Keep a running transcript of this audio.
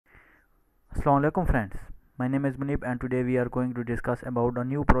Assalamu alaikum friends, my name is Munib and today we are going to discuss about a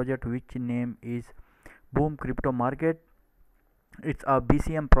new project which name is Boomcryptomarket. It's a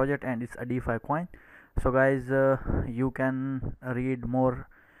BCM project and it's a DeFi coin. So guys, you can read more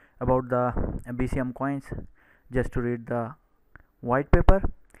about the BCM coins just to read the white paper.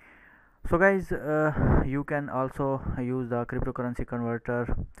 So guys, you can also use the cryptocurrency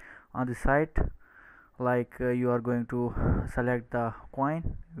converter on the site. Like you are going to select the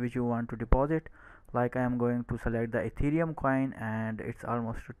coin which you want to deposit. Like I am going to select the Ethereum coin and it's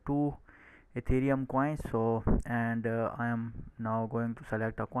almost 2 Ethereum coins. So and I am now going to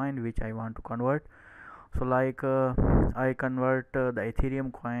select a coin which I want to convert. So like I convert the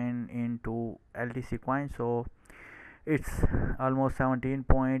Ethereum coin into LTC coin. So it's almost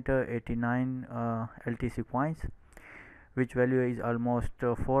 17.89 LTC coins, which value is almost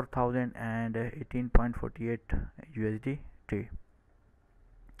 4018.48 USDT.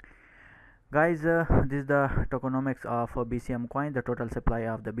 Guys, this is the tokenomics of a BCM coin. The total supply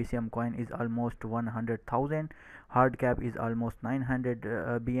of the BCM coin is almost 100,000. Hard cap is almost 900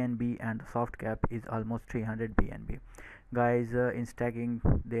 BNB and the soft cap is almost 300 BNB. Guys, in stacking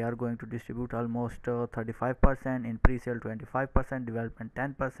they are going to distribute almost 35%, in pre-sale 25%, development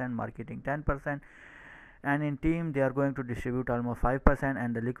 10%, marketing 10%, and in team they are going to distribute almost 5%,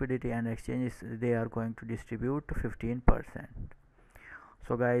 and the liquidity and exchanges they are going to distribute 15%.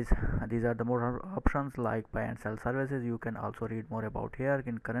 So guys, these are the more options like buy and sell services. You can also read more about here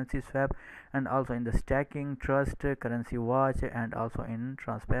in currency swap and also in the stacking, trust, currency watch, and also in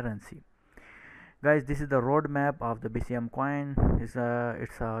transparency. Guys, this is the roadmap of the BCM coin. It's a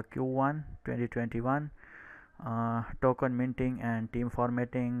Q1 2021 token minting and team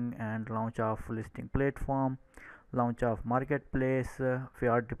formatting and launch of listing platform, launch of marketplace,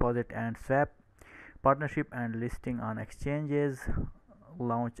 fiat deposit and swap, partnership and listing on exchanges,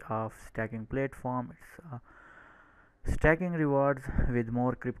 launch of stacking platform. It's stacking rewards with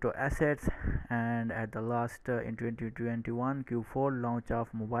more crypto assets, and at the last in 2021 Q4 launch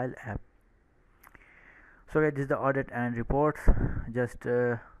of mobile app. So this is the audit and reports. Just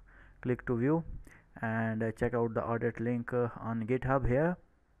click to view and check out the audit link on GitHub here.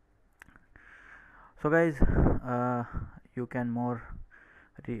 So guys, you can more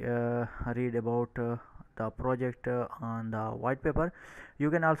read about the project on the white paper.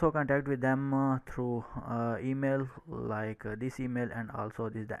 You can also contact with them through email, like this email, and also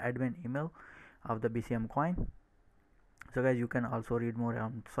this is the admin email of the BCM coin. So guys, you can also read more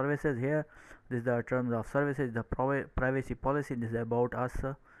on services here. This is the terms of services, the privacy policy. This is about us.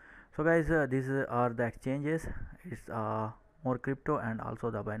 So guys, these are the exchanges. It's more crypto and also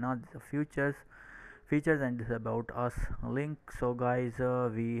the Binance features, and this is about us link. So guys,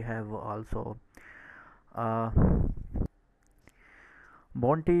 we have also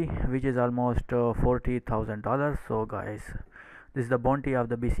bounty which is almost $40,000. So guys, this is the bounty of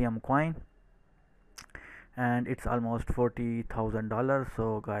the BCM coin and it's almost $40,000.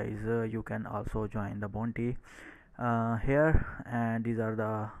 So guys, you can also join the bounty here, and these are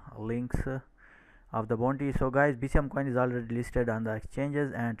the links of the bounty. So guys, BCM coin is already listed on the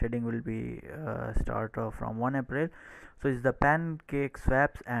exchanges and trading will be start from 1 April. So it's the pancake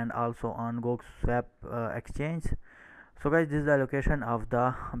swaps and also on go swap exchange. So guys, this is the location of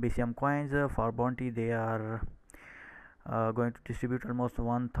the BCM coins. For bounty they are going to distribute almost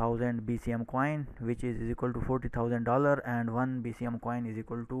 1000 BCM coin, which is equal to $40,000, and 1 BCM coin is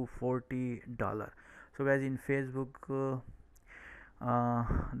equal to $40. So guys, in Facebook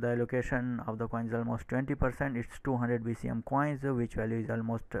the allocation of the coins is almost 20%. It's 200 BCM coins, which value is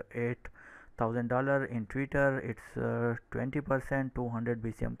almost $8,000. In Twitter it's 20%, 200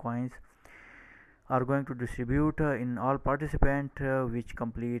 BCM coins are going to distribute in all participants which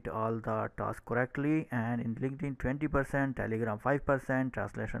complete all the tasks correctly, and in LinkedIn 20%, Telegram 5%,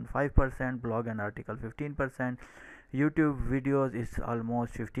 translation 5%, blog and article 15%, YouTube videos is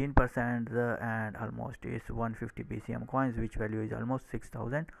almost 15%, and almost is 150 BCM coins, which value is almost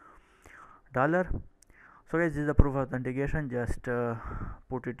 $6,000. So guys, this is the proof of authentication. Just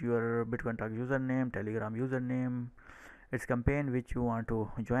put it your Bitcointalk username, Telegram username, its campaign which you want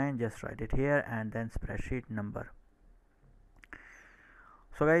to join, just write it here, and then spreadsheet number.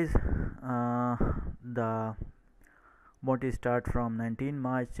 So guys, the bounty start from 19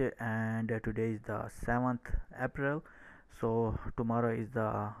 March and today is the 7th April. So tomorrow is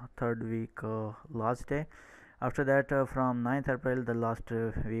the third week last day. After that from 9th April the last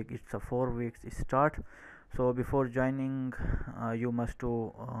week, it's a 4 weeks start. So before joining you must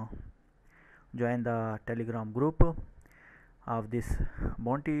to join the Telegram group of this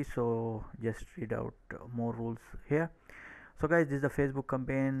bounty. So just read out more rules here. So guys, this is the Facebook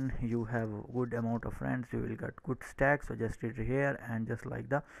campaign. You have good amount of friends, you will get good stacks. So just read here and just like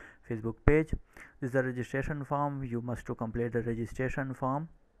the Facebook page. This is the registration form. You must to complete the registration form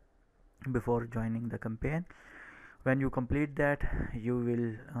before joining the campaign. When you complete that, you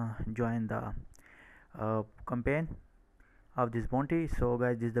will join the campaign of this bounty. So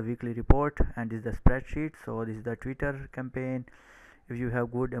guys, this is the weekly report and this is the spreadsheet. So this is the Twitter campaign. If you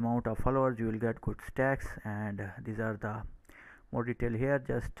have good amount of followers, you will get good stacks, and these are the more detail here,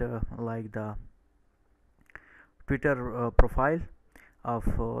 just like the Twitter profile of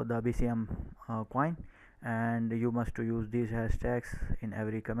the BCM coin, and you must to use these hashtags in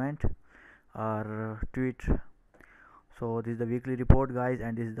every comment or tweet. So this is the weekly report guys,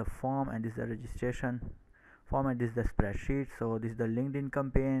 and this is the form, and this is the registration form, and this is the spreadsheet. So this is the LinkedIn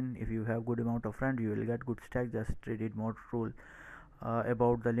campaign. If you have good amount of friends, you will get good stack. Just read it more rule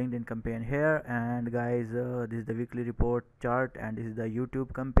about the LinkedIn campaign here. And guys, this is the weekly report chart, and this is the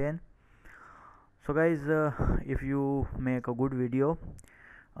YouTube campaign. So guys, if you make a good video,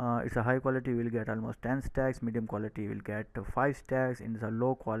 it's a high quality, you will get almost 10 stacks. Medium quality, you will get 5 stacks. In the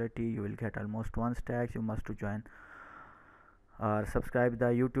low quality, you will get almost 1 stacks. You must to join or subscribe the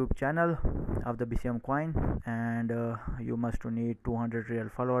YouTube channel of the BCM coin, and you must to need 200 real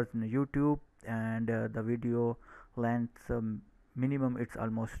followers in YouTube, and the video length minimum it's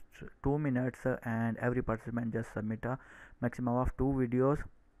almost 2 minutes, and every participant just submit a maximum of 2 videos.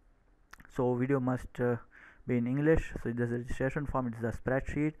 So video must be in English. So this is the registration form, it is the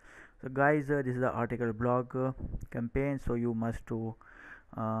spreadsheet. So guys, this is the article blog campaign. So you must to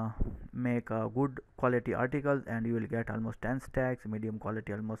make a good quality articles, and you will get almost 10 stacks. Medium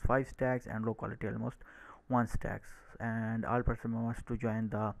quality almost 5 stacks, and low quality almost 1 stacks. And all person must to join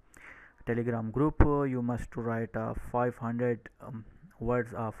the Telegram group. You must to write 500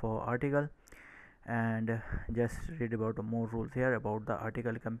 words of article, and just read about more rules here about the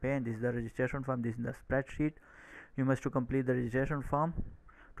article campaign. This is the registration form, this is the spreadsheet. You must to complete the registration form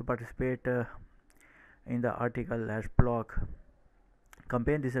to participate in the article as blog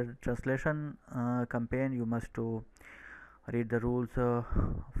campaign. This is a translation campaign. You must to read the rules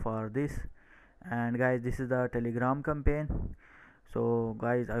for this. And guys, this is the Telegram campaign. So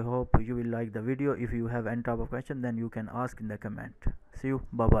guys, I hope you will like the video. If you have any type of question, then you can ask in the comment. See you,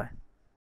 bye bye.